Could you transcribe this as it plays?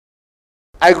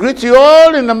I greet you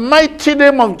all in the mighty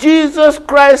name of Jesus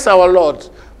Christ our Lord.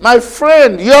 My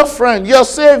friend, your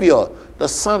Savior, the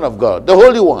Son of God, the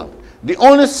Holy One, the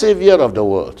only Savior of the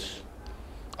world.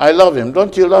 I love him.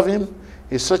 Don't you love him?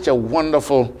 He's such a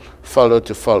wonderful fellow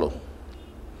to follow.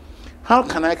 How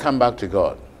can I come back to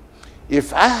God?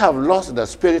 If I have lost the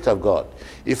Spirit of God,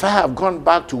 if I have gone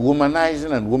back to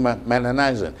womanizing and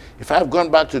manizing, if I have gone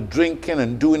back to drinking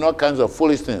and doing all kinds of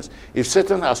foolish things, if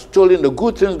Satan has stolen the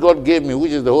good things God gave me,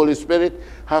 which is the Holy Spirit,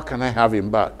 how can I have him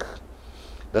back?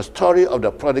 The story of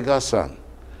the prodigal son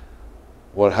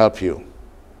will help you.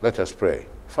 Let us pray.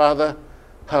 Father,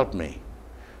 help me.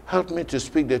 Help me to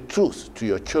speak the truth to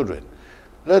your children.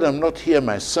 Let them not hear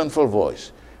my sinful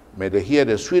voice. May they hear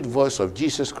the sweet voice of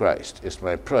Jesus Christ, is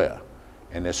my prayer.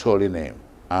 In his holy name.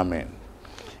 Amen.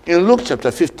 In Luke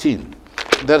chapter 15,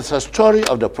 there's a story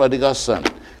of the prodigal son.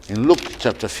 In Luke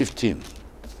chapter 15,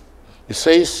 it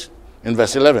says in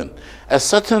verse 11, a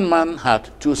certain man had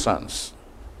 2 sons.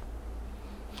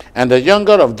 And the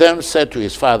younger of them said to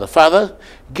his father, Father,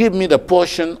 give me the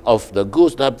portion of the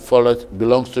goods that falleth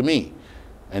belongs to me.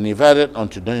 And he divided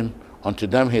unto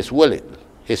them his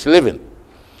living.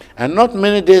 And not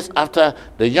many days after,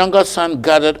 the younger son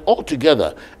gathered all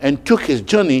together and took his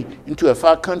journey into a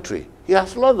far country. He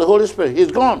has lost the Holy Spirit.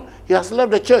 He's gone. He has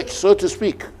left the church, so to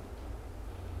speak.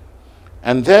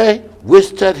 And there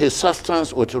wasted his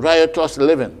substance with riotous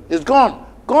living. He's gone.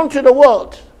 Gone to the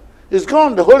world. He's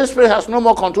gone. The Holy Spirit has no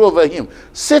more control over him.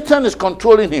 Satan is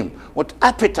controlling him with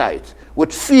appetite,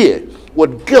 with fear,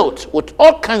 with guilt, with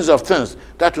all kinds of things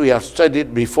that we have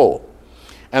studied before.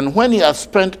 And when he has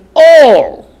spent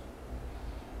all,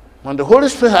 when the Holy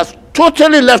Spirit has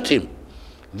totally left him,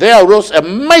 there arose a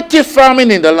mighty famine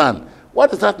in the land.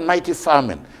 What is that mighty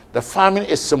famine? The famine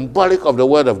is symbolic of the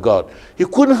word of God. He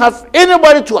couldn't have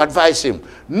anybody to advise him.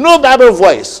 No Bible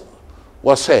voice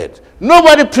was heard.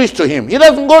 Nobody preached to him. He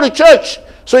doesn't go to church.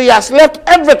 So he has left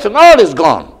everything. All is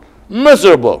gone.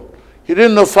 Miserable. He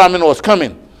didn't know famine was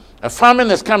coming. A famine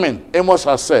is coming, Amos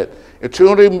has said. It will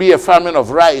only be a famine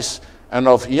of rice and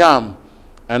of yam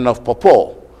and of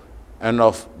pawpaw and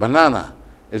of banana.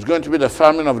 It's going to be the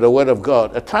famine of the word of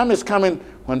God. A time is coming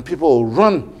when people will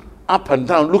run up and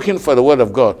down looking for the word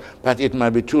of God, but it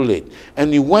might be too late.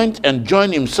 And he went and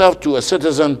joined himself to a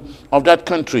citizen of that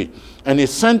country, and he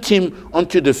sent him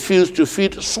unto the fields to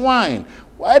feed swine.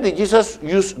 Why did Jesus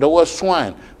use the word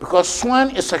swine? Because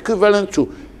swine is equivalent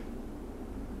to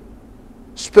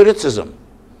spiritism.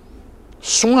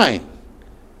 Swine,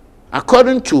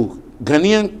 according to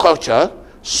Ghanaian culture,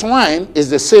 swine is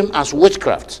the same as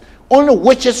witchcraft. Only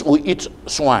witches will eat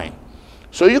swine.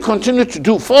 So you continue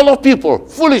to follow people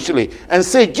foolishly and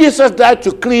say Jesus died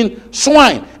to clean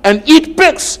swine and eat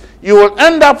pigs. You will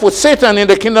end up with Satan in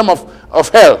the kingdom of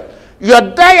hell. Your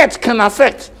diet can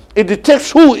affect. It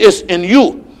detects who is in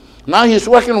you. Now he's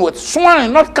working with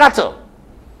swine, not cattle.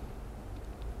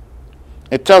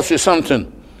 It tells you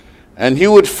something. And he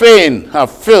would fain have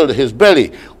filled his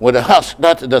belly with the husk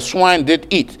that the swine did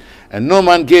eat, and no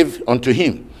man gave unto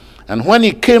him. And when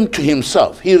he came to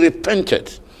himself, he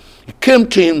repented. He came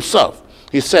to himself.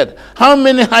 He said, how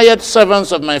many hired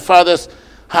servants of my father's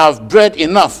have bread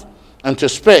enough and to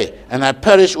spare, and I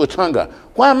perish with hunger?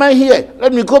 Why am I here?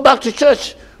 Let me go back to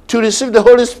church to receive the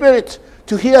Holy Spirit,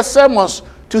 to hear sermons,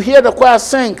 to hear the choir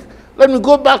sing. Let me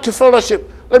go back to fellowship.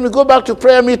 Let me go back to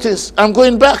prayer meetings. I'm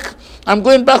going back. I'm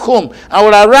going back home. I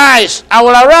will arise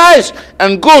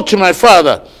and go to my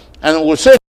father, and will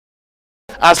say,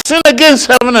 I sinned against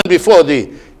heaven and before thee.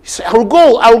 He said, I will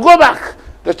go back.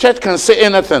 The church can say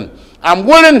anything. I'm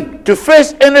willing to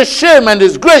face any shame and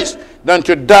disgrace than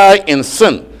to die in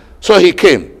sin. So he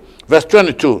came. Verse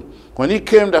 22. When he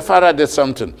came, the father did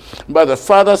something. But the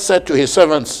father said to his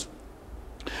servants,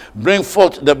 bring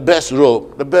forth the best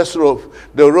robe,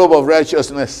 the robe of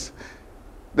righteousness,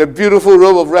 the beautiful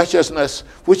robe of righteousness,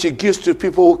 which he gives to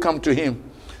people who come to him.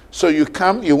 So you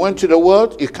went to the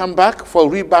world, you come back for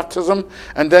rebaptism,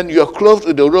 and then you're clothed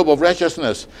with the robe of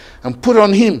righteousness, and put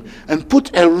on him, and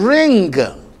put a ring,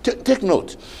 take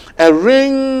note, a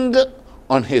ring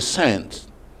on his hand,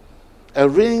 a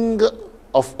ring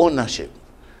of ownership.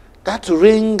 That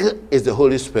ring is the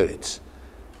Holy Spirit.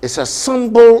 It's a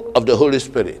symbol of the Holy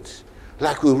Spirit.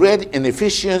 Like we read in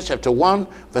Ephesians chapter 1,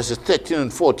 verses 13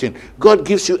 and 14, God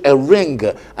gives you a ring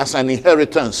as an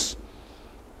inheritance.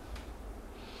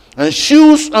 And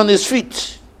shoes on his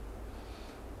feet,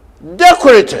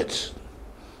 decorated.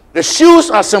 The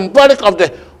shoes are symbolic of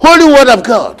the holy word of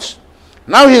God.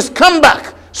 Now he's come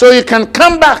back, so you can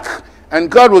come back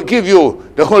and God will give you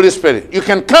the Holy Spirit. You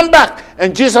can come back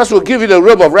and Jesus will give you the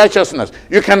robe of righteousness.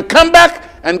 You can come back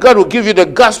and God will give you the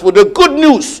gospel, the good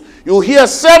news. You will hear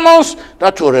sermons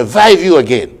that will revive you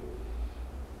again.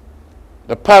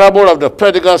 The parable of the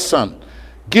prodigal son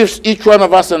gives each one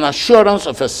of us an assurance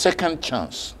of a second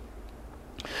chance.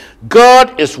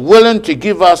 God is willing to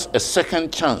give us a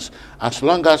second chance as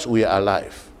long as we are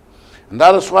alive. And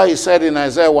that is why he said in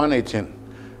Isaiah 1:18,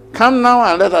 come now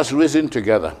and let us reason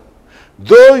together.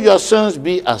 Though your sins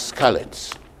be as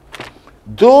scarlet,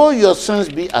 though your sins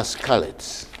be as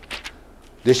scarlet,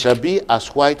 they shall be as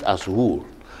white as wool.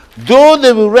 Though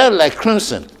they be red like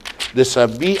crimson, they shall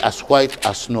be as white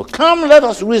as snow. Come, let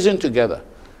us reason together.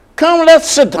 Come, let's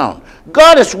sit down.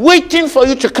 God is waiting for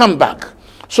you to come back.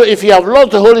 So if you have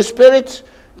lost the Holy Spirit,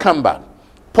 come back.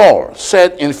 Paul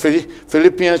said in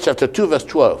Philippians chapter 2, verse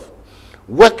 12,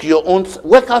 work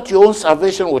out your own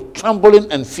salvation with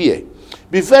trembling and fear.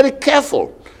 Be very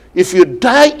careful. If you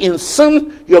die in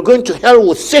sin, you're going to hell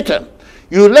with Satan.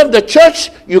 You left the church,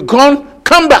 you're gone,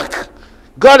 come back.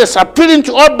 God is appealing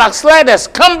to all backsliders,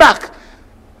 come back.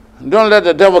 Don't let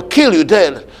the devil kill you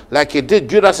dead like he did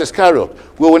Judas Iscariot.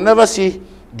 We will never see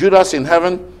Judas in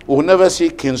heaven. We will never see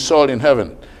King Saul in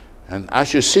heaven. And I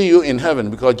should see you in heaven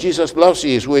because Jesus loves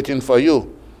you. He's waiting for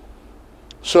you.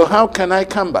 So how can I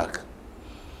come back?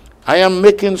 I am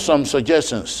making some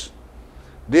suggestions.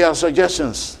 They are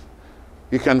suggestions.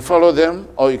 You can follow them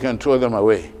or you can throw them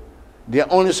away. They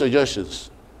are only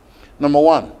suggestions. Number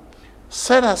one,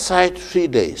 set aside 3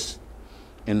 days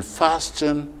in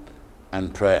fasting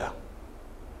and prayer.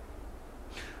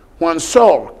 When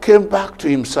Saul came back to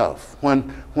himself,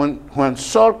 when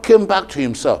Saul came back to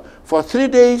himself, for 3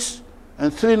 days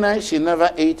and 3 nights he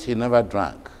never ate, he never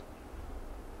drank.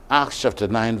 Acts chapter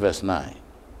 9, verse 9.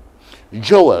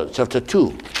 Joel chapter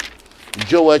 2.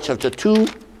 Joel chapter 2.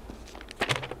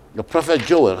 The prophet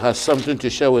Joel has something to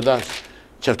share with us.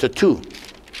 Chapter 2.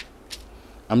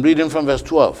 I'm reading from verse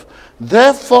 12.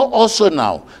 Therefore also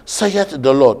now, saith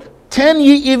the Lord, turn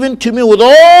ye even to me with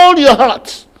all your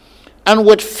heart, and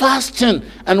with fasting,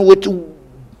 and with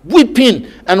weeping,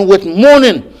 and with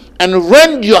mourning, and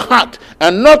rend your heart,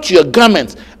 and not your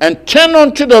garments, and turn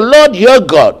unto the Lord your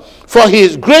God, for he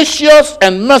is gracious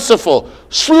and merciful,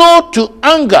 slow to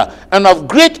anger, and of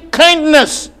great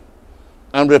kindness,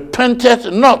 and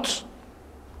repenteth not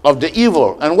of the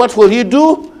evil. And what will he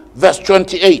do? Verse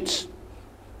 28.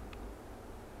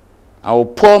 I will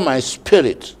pour my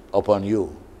spirit upon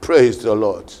you. Praise the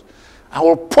Lord. I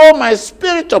will pour my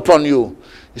spirit upon you.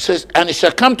 He says, and it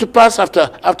shall come to pass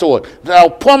afterward that I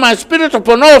will pour my spirit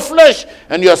upon all flesh,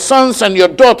 and your sons and your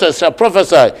daughters shall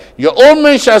prophesy. Your old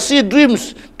men shall see dream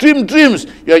dreams.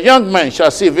 Your young men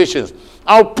shall see visions.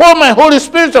 I will pour my Holy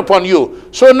Spirit upon you.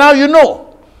 So now you know.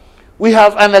 We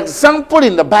have an example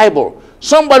in the Bible.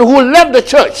 Somebody who left the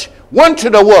church, went to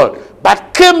the world,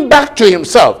 but came back to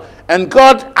himself. And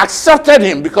God accepted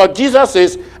him because Jesus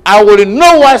says, I will in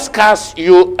no wise cast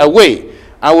you away.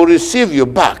 I will receive you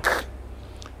back.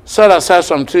 Set aside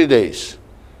some 3 days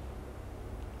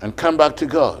and come back to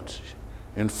God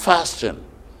in fasting,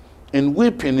 in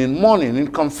weeping, in mourning,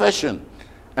 in confession,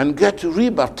 and get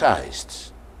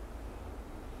rebaptized.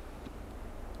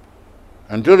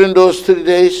 And during those 3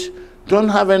 days, don't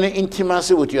have any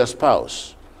intimacy with your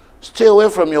spouse. Stay away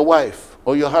from your wife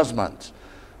or your husband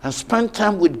and spend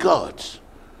time with God.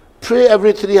 Pray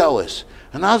every 3 hours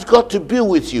and ask God to be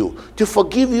with you, to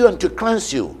forgive you and to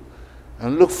cleanse you.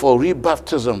 And look for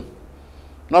rebaptism.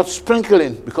 Not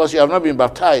sprinkling because you have not been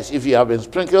baptized. If you have been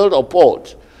sprinkled or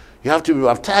poured, you have to be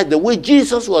baptized the way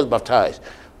Jesus was baptized.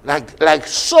 Like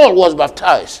Saul was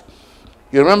baptized.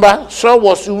 You remember? Saul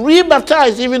was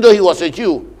rebaptized even though he was a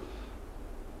Jew.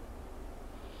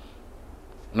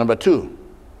 Number 2,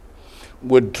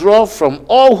 withdraw from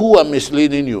all who are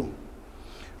misleading you.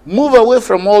 Move away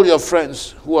from all your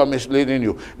friends who are misleading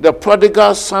you. The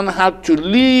prodigal son had to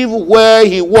leave where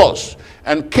he was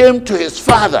and came to his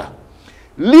father.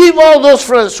 Leave all those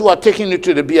friends who are taking you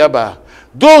to the beer bar.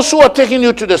 Those who are taking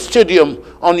you to the stadium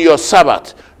on your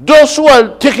Sabbath. Those who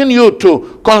are taking you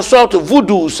to consult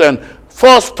voodoos and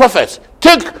false prophets.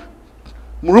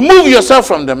 Remove yourself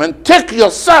from them and take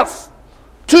yourself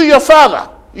to your father.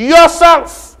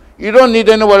 Yourself. You don't need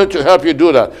anybody to help you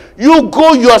do that. You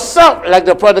go yourself like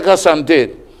the prodigal son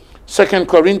did. 2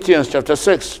 Corinthians chapter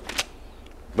 6,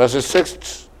 verses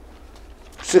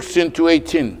 16 to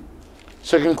 18.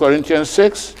 2 Corinthians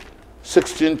 6,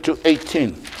 16 to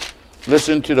 18.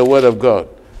 Listen to the word of God.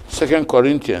 2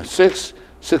 Corinthians 6,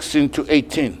 16 to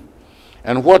 18.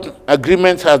 And what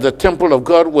agreement has the temple of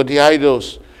God with the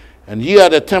idols? And ye are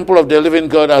the temple of the living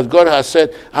God, as God has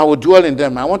said, I will dwell in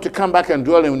them. I want to come back and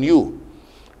dwell in you.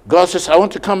 God says, I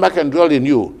want to come back and dwell in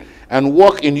you and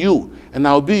walk in you, and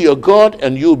I'll be your God,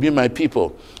 and you'll be my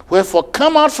people. Wherefore,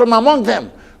 come out from among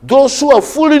them, those who are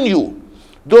fooling you,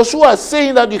 those who are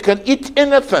saying that you can eat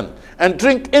anything and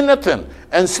drink anything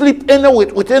and sleep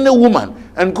with any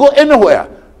woman and go anywhere,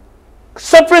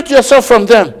 separate yourself from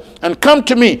them and come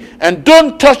to me, and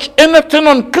don't touch anything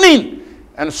unclean.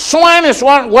 And swine is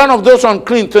one of those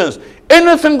unclean things.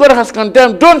 Anything God has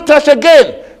condemned, don't touch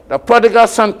again. The prodigal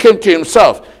son came to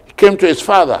himself. He came to his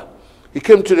father. He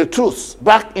came to the truth,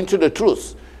 back into the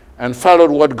truth, and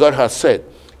followed what God has said.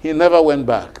 He never went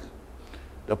back.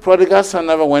 The prodigal son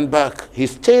never went back. He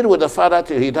stayed with the father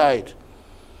till he died.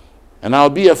 And I'll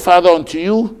be a father unto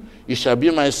you. You shall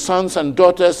be my sons and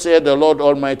daughters, said the Lord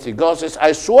Almighty. God says,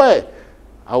 I swear,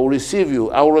 I will receive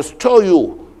you. I will restore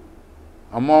you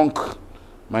among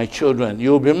my children.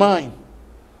 You will be mine.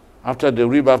 After the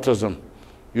rebaptism,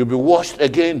 you'll be washed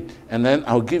again, and then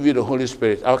I'll give you the Holy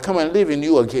Spirit. I'll come and live in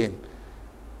you again.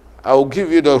 I will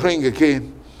give you the ring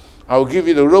again. I will give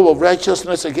you the robe of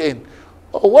righteousness again.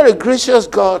 Oh, what a gracious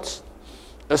God,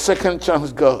 a second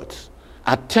chance God.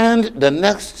 Attend the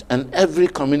next and every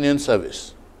communion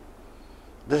service.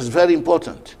 This is very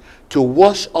important. To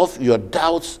wash off your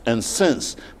doubts and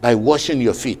sins by washing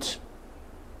your feet.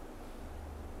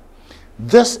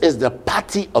 This is the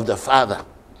party of the Father.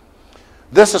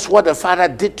 This is what the Father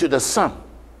did to the Son.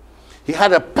 He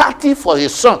had a party for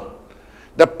his Son.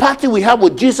 The party we have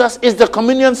with Jesus is the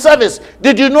communion service.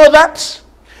 Did you know that?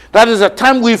 That is the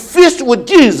time we feast with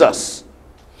Jesus.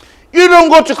 You don't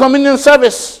go to communion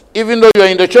service even though you're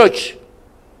in the church.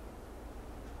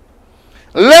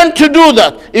 Learn to do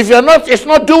that. If it's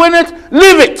not doing it,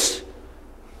 leave it.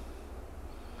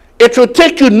 It will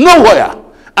take you nowhere.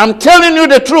 I'm telling you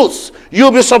the truth.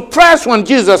 You'll be surprised when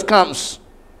Jesus comes.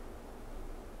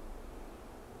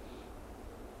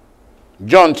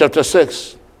 John chapter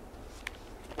 6.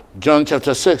 John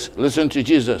chapter 6. Listen to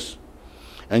Jesus.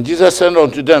 And Jesus said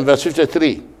unto them, verse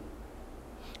 53,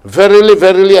 Verily,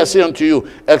 verily, I say unto you,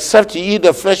 except ye eat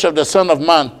the flesh of the Son of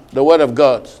Man, the word of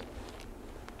God,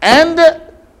 and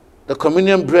the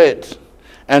communion bread,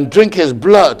 and drink his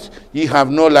blood, ye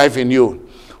have no life in you.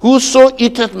 Whoso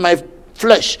eateth my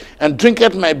flesh and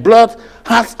drinketh my blood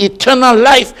hath eternal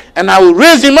life, and I will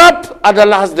raise him up at the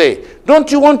last day.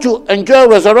 Don't you want to enjoy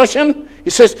resurrection? He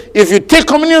says, if you take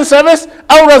communion service,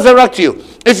 I will resurrect you.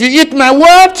 If you eat my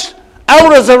word, I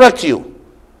will resurrect you.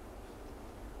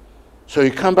 So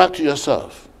you come back to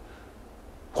yourself.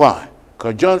 Why?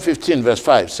 Because John 15 verse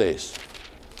 5 says,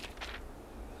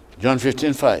 John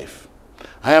 15, 5,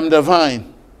 I am the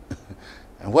vine.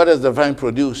 And what does the vine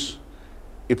produce?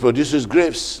 It produces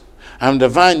grapes. I am the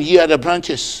vine, ye are the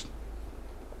branches.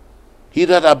 He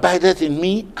that abideth in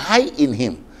me, I in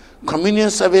him. Communion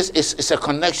service is a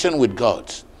connection with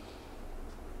God.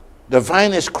 The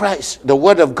vine is Christ. The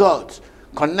word of God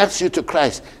connects you to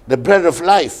Christ. The bread of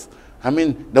life,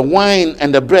 the wine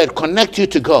and the bread connect you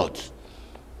to God.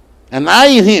 And I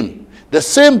in him, the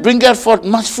same bringeth forth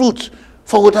much fruit.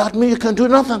 For without me you can do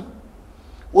nothing.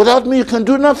 Without me you can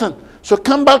do nothing. So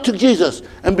come back to Jesus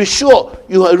and be sure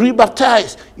you are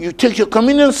rebaptized. You take your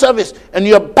communion service and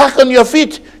you're back on your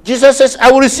feet. Jesus says,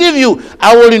 I will receive you.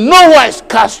 I will in no wise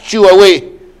cast you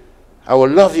away. I will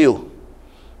love you.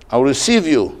 I will receive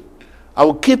you. I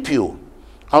will keep you.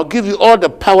 I'll give you all the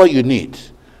power you need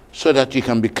so that you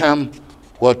can become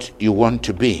what you want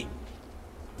to be.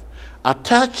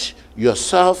 Attach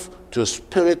yourself to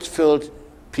spirit-filled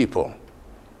people.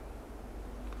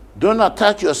 Don't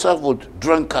attach yourself with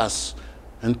drunkards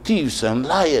and thieves and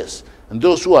liars and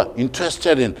those who are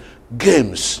interested in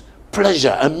games,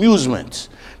 pleasure, amusement.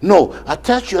 No,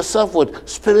 attach yourself with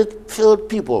spirit-filled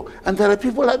people. And there are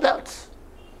people like that.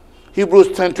 Hebrews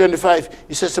 10:25,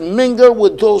 he says, mingle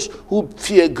with those who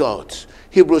fear God.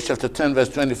 Hebrews chapter 10, verse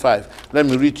 25. Let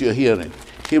me read to your hearing.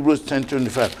 Hebrews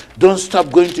 10:25. Don't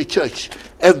stop going to church.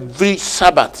 Every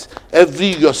Sabbath,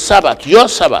 your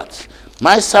Sabbath.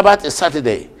 My Sabbath is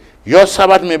Saturday. Your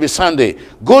Sabbath may be Sunday.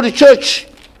 Go to church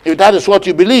if that is what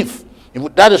you believe.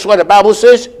 If that is what the Bible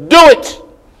says, do it.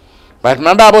 But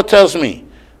my Bible tells me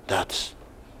that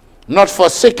not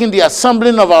forsaking the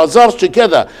assembling of ourselves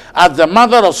together as the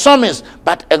mother of some is,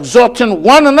 but exhorting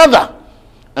one another.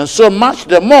 And so much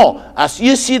the more as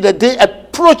you see the day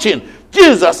approaching.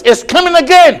 Jesus is coming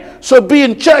again. So be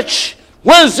in church.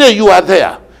 Wednesday you are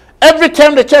there. Every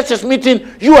time the church is meeting,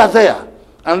 you are there.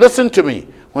 And listen to me.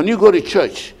 When you go to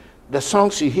church, the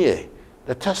songs you hear,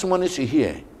 the testimonies you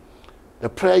hear, the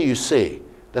prayer you say,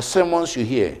 the sermons you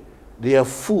hear, they are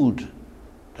food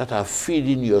that are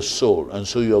feeding your soul. And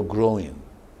so you are growing.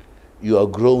 You are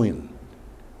growing.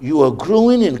 You are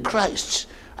growing in Christ.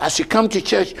 As you come to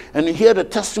church and you hear the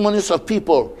testimonies of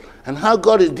people and how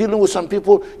God is dealing with some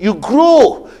people, you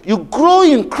grow. You grow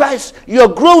in Christ. You are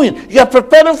growing. You are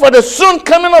preparing for the soon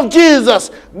coming of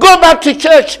Jesus. Go back to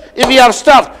church if you have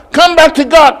stopped. Come back to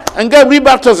God and get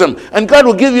rebaptism. And God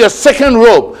will give you a second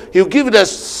robe. He'll give you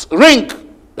the ring,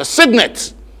 the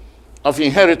signet of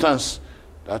inheritance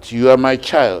that you are my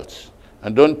child.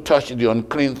 And don't touch the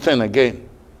unclean thing again.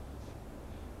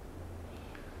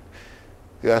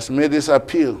 He has made this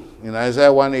appeal in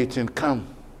Isaiah 1:18. Come,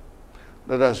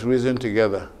 let us reason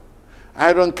together.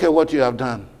 I don't care what you have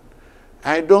done.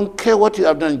 I don't care what you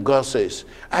have done, God says.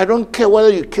 I don't care whether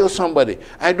you kill somebody.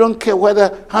 I don't care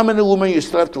how many women you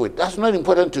slept with. That's not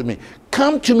important to me.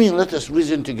 Come to me and let us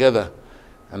reason together,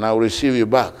 and I will receive you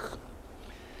back.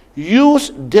 Use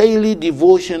daily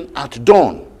devotion at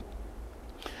dawn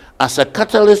as a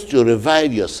catalyst to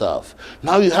revive yourself.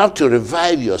 Now you have to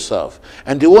revive yourself.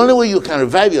 And the only way you can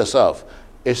revive yourself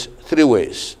is 3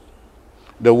 ways.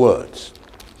 The words.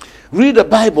 Read the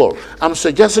Bible. I'm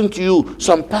suggesting to you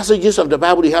some passages of the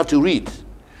Bible you have to read.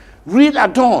 Read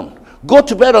at dawn. Go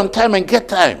to bed on time and get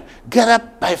time. Get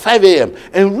up by 5 a.m.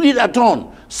 and read at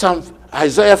dawn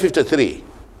Isaiah 53.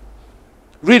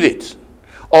 Read it.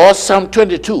 Or Psalm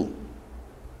 22.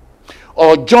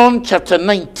 Or John chapter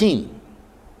 19.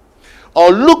 Or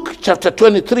Luke chapter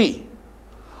 23,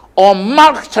 or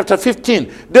Mark chapter 15.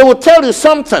 They will tell you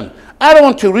something. I don't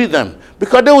want to read them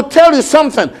because they will tell you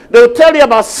something. They will tell you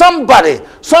about somebody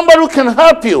who can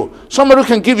help you, somebody who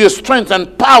can give you strength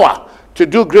and power to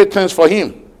do great things for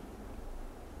him.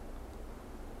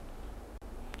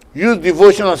 Use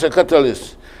devotion as a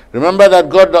catalyst. Remember that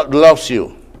God loves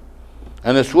you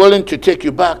and is willing to take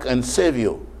you back and save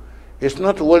you. He's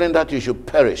not willing that you should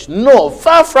perish. No,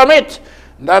 far from it.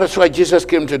 That is why Jesus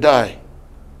came to die.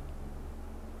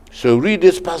 So read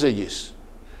these passages.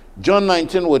 John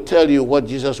 19 will tell you what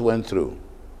Jesus went through.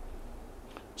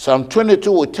 Psalm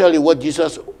 22 will tell you what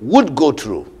Jesus would go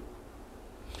through.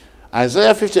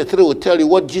 Isaiah 53 will tell you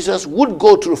what Jesus would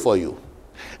go through for you.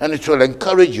 And it will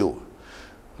encourage you.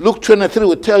 Luke 23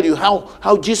 will tell you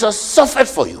how Jesus suffered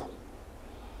for you.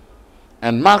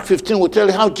 And Mark 15 will tell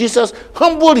you how Jesus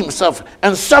humbled himself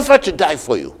and suffered to die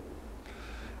for you.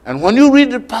 And when you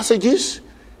read the passages,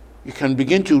 you can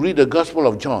begin to read the Gospel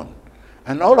of John.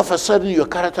 And all of a sudden, your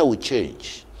character will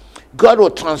change. God will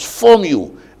transform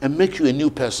you and make you a new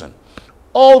person.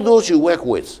 All those you work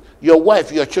with, your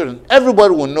wife, your children,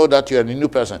 everybody will know that you are a new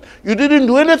person. You didn't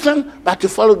do anything but to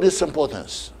follow these simple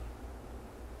things.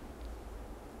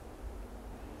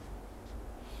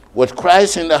 With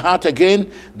Christ in the heart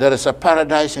again, there is a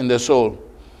paradise in the soul.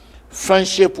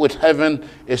 Friendship with heaven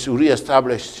is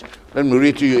reestablished. Let me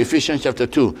read to you Ephesians chapter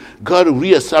 2. God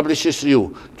reestablishes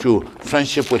you to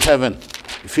friendship with heaven.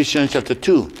 Ephesians chapter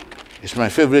 2 is my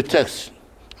favorite text.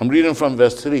 I'm reading from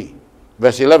verse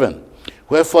 11.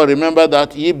 Wherefore remember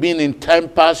that ye being in time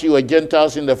past you were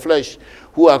Gentiles in the flesh,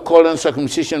 who are called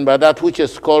uncircumcision by that which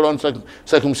is called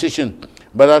uncircumcision,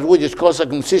 by that which is called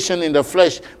circumcision in the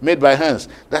flesh made by hands.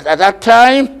 That at that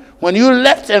time, when you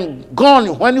left and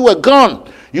gone, when you were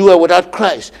gone, you were without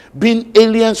Christ, being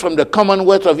aliens from the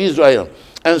commonwealth of Israel,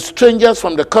 and strangers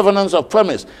from the covenants of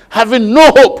promise, having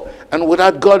no hope, and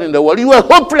without God in the world. You were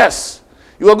hopeless.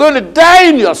 You were going to die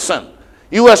in your sin.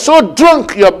 You were so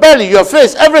drunk, your belly, your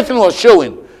face, everything was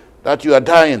showing that you are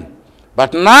dying.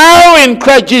 But now in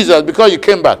Christ Jesus, because you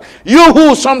came back, you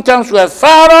who sometimes were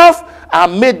far off are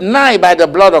made nigh by the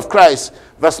blood of Christ.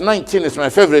 Verse 19 is my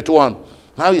favorite one.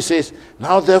 Now he says,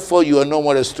 now therefore you are no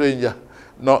more a stranger,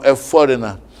 nor a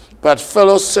foreigner, but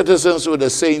fellow citizens with the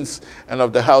saints and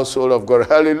of the household of God.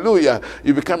 Hallelujah.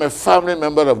 You become a family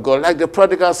member of God. Like the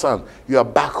prodigal son, you are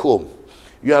back home.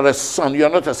 You are a son. You are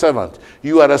not a servant.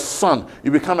 You are a son. You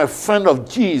become a friend of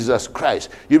Jesus Christ.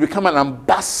 You become an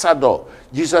ambassador.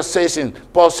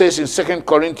 Paul says in 2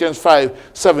 Corinthians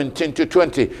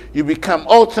 5:17-20, you become,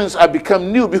 all things are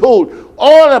become new. Behold,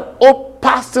 all the old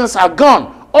past things are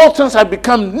gone. All things have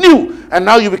become new, and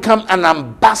now you become an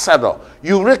ambassador.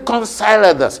 You reconcile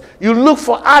others. You look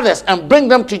for others and bring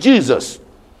them to Jesus.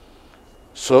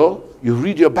 So you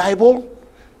read your Bible,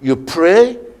 you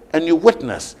pray, and you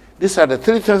witness. These are the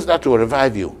 3 things that will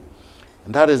revive you.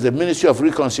 And that is the ministry of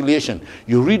reconciliation.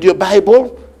 You read your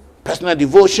Bible, personal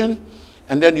devotion,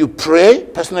 and then you pray,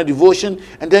 personal devotion,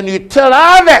 and then you tell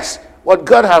others what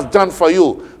God has done for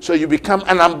you. So you become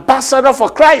an ambassador for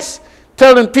Christ,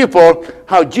 telling people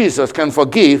how Jesus can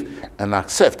forgive and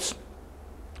accept.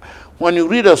 When you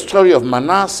read the story of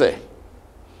Manasseh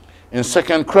in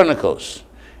 2 Chronicles,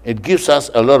 it gives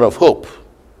us a lot of hope.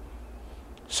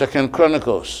 2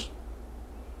 Chronicles.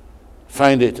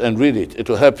 Find it and read it. It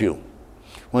will help you.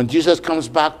 When Jesus comes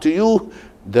back to you,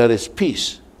 there is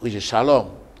peace, which is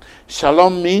shalom.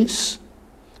 Shalom means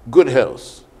good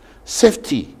health,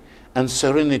 safety, and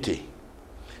serenity.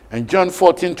 And John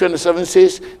 14:27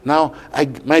 says, now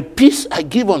my peace I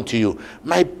give unto you.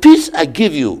 My peace I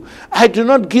give you. I do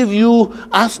not give you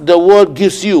as the world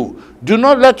gives you. Do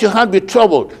not let your heart be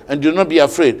troubled, and do not be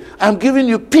afraid. I'm giving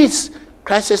you peace.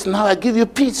 Christ says, now I give you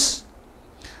peace.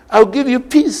 I'll give you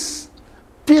peace.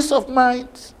 Peace of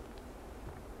mind.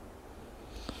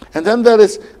 And then there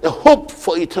is the hope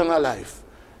for eternal life.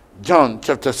 John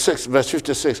chapter 6, verse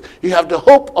 56. You have the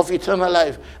hope of eternal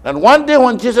life. That one day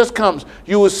when Jesus comes,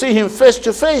 you will see him face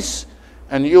to face,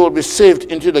 and you will be saved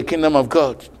into the kingdom of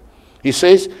God. He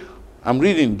says, I'm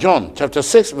reading John chapter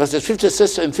 6, verses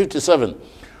 56 and 57.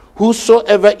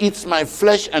 Whosoever eats my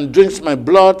flesh and drinks my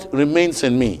blood remains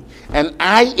in me, and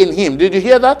I in him. Did you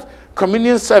hear that?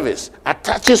 Communion service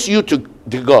attaches you to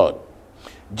God.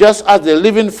 Just as the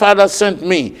living Father sent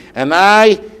me, and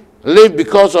I live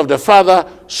because of the Father,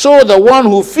 so the one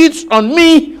who feeds on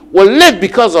me will live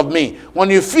because of me. When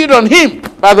you feed on him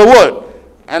by the word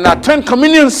and attend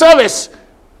communion service,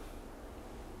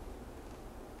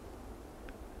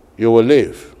 you will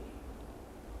live.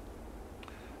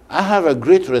 I have a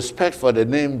great respect for the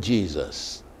name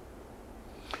Jesus.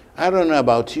 I don't know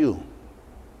about you.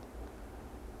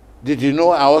 Did you know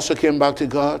I also came back to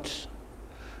God?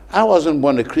 I wasn't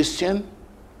born a Christian,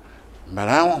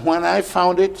 but when I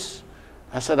found it,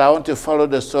 I said, I want to follow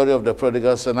the story of the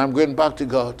prodigal son. I'm going back to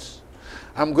God.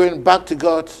 I'm going back to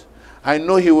God. I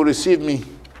know he will receive me,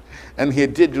 and he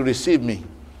did receive me.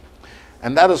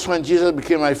 And that is when Jesus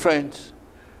became my friend.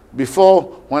 Before,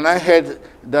 when I heard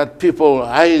that people,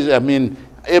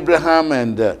 Abraham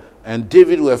and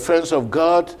David were friends of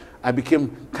God, I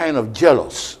became kind of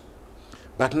jealous.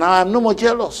 But now I'm no more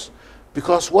jealous,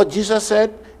 because what Jesus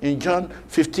said in John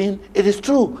 15, it is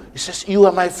true. He says, you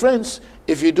are my friends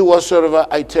if you do whatsoever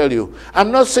I tell you. I'm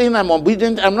not saying I'm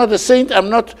obedient. I'm not a saint. I'm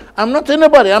not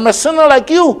anybody. I'm a sinner like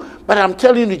you. But I'm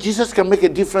telling you, Jesus can make a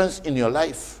difference in your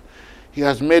life. He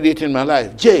has made it in my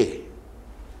life. J-E-S-U-S.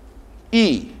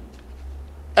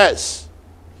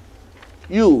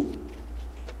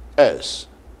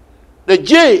 The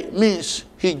J means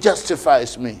he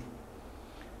justifies me.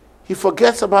 He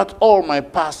forgets about all my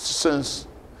past sins.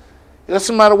 It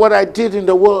doesn't matter what I did in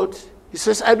the world. He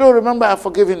says, I don't remember, I've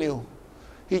forgiven you.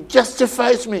 He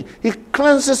justifies me. He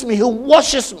cleanses me. He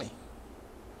washes me.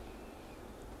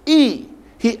 E,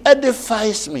 he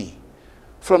edifies me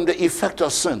from the effect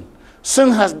of sin.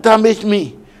 Sin has damaged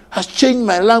me, has changed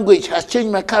my language, has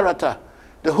changed my character.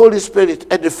 The Holy Spirit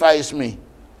edifies me.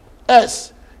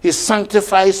 S, he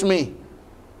sanctifies me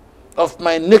of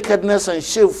my nakedness and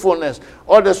shamefulness.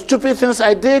 All the stupid things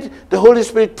I did, the Holy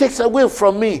Spirit takes away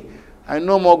from me. I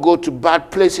no more go to bad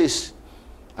places.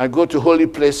 I go to holy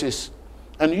places.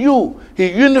 And he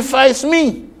unifies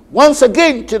me once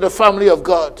again to the family of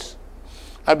God.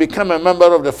 I become a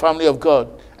member of the family of God.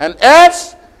 And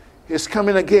S, he's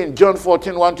coming again. John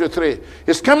 14, 1-3.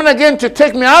 He's coming again to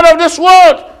take me out of this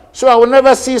world, so I will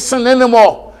never see sin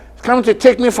anymore. He's coming to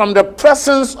take me from the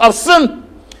presence of sin.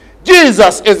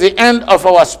 Jesus is the end of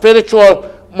our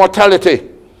spiritual mortality.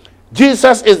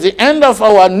 Jesus is the end of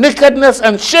our nakedness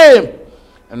and shame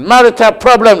and marital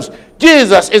problems.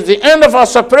 Jesus is the end of our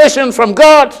separation from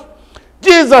God.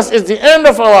 Jesus is the end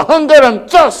of our hunger and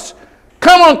thirst.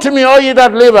 Come unto me, all ye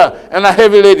that labor and are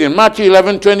heavy laden. Matthew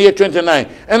 11, 28, 29.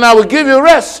 And I will give you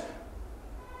rest.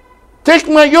 Take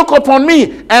my yoke upon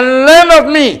me and learn of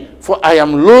me, for I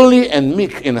am lowly and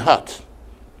meek in heart.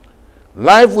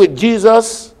 Life with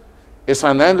Jesus is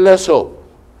an endless hope.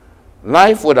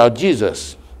 Life without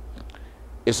Jesus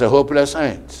is a hopeless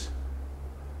end.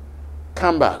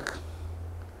 Come back.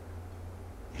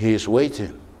 He is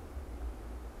waiting.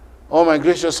 Oh, my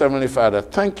gracious Heavenly Father,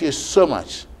 thank you so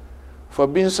much for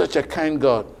being such a kind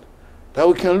God, that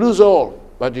we can lose all,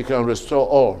 but you can restore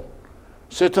all.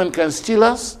 Satan can steal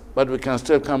us, but we can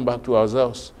still come back to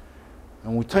ourselves.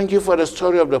 And we thank you for the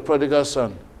story of the prodigal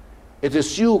son. It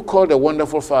is you called the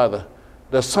wonderful Father.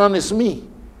 The Son is me.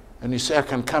 And you say, I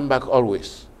can come back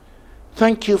always.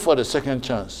 Thank you for the second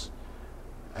chance.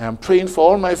 I am praying for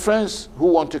all my friends who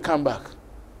want to come back.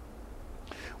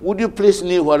 Would you please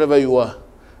kneel wherever you are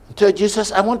and tell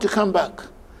Jesus, I want to come back.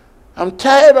 I'm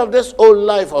tired of this old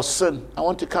life of sin. I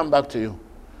want to come back to you.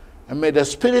 And may the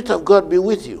Spirit of God be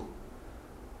with you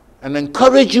and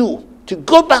encourage you to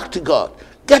go back to God.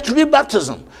 Get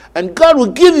rebaptism. And God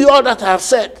will give you all that I have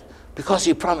said, because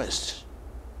he promised.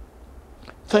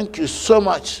 Thank you so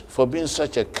much for being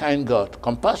such a kind God,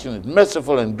 compassionate,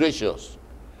 merciful, and gracious.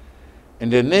 In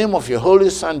the name of your Holy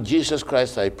Son, Jesus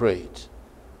Christ, I prayed.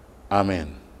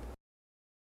 Amen.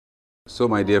 So,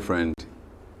 my dear friend,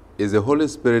 is the Holy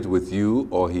Spirit with you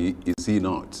or is he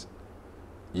not?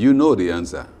 You know the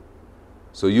answer.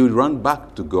 So you run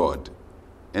back to God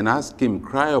and ask him,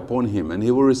 cry upon him, and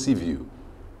he will receive you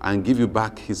and give you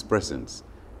back his presence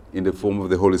in the form of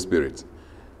the Holy Spirit.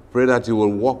 Pray that you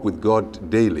will walk with God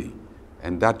daily,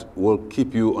 and that will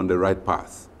keep you on the right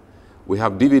path. We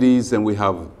have DVDs and we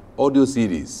have audio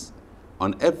CDs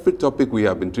on every topic we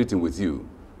have been treating with you,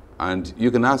 and you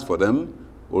can ask for them.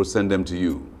 We'll send them to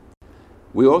you.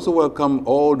 We also welcome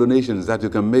all donations that you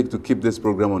can make to keep this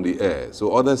program on the air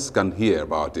so others can hear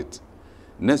about it.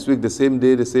 Next week, the same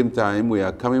day, the same time, we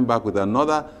are coming back with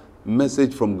another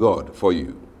message from God for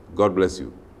you. God bless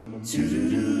you.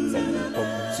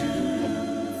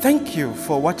 Thank you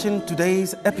for watching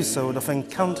today's episode of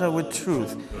Encounter with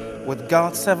Truth with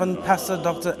God's servant, Pastor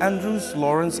Dr. Andrews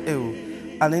Lawrence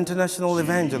Ew, an international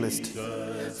evangelist.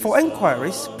 For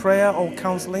inquiries, prayer, or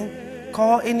counseling,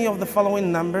 call any of the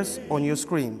following numbers on your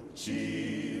screen.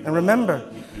 And remember,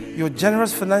 your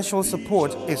generous financial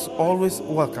support is always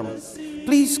welcome.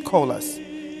 Please call us.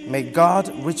 May God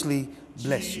richly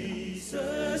bless you.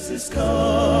 Jesus is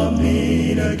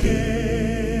coming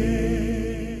again.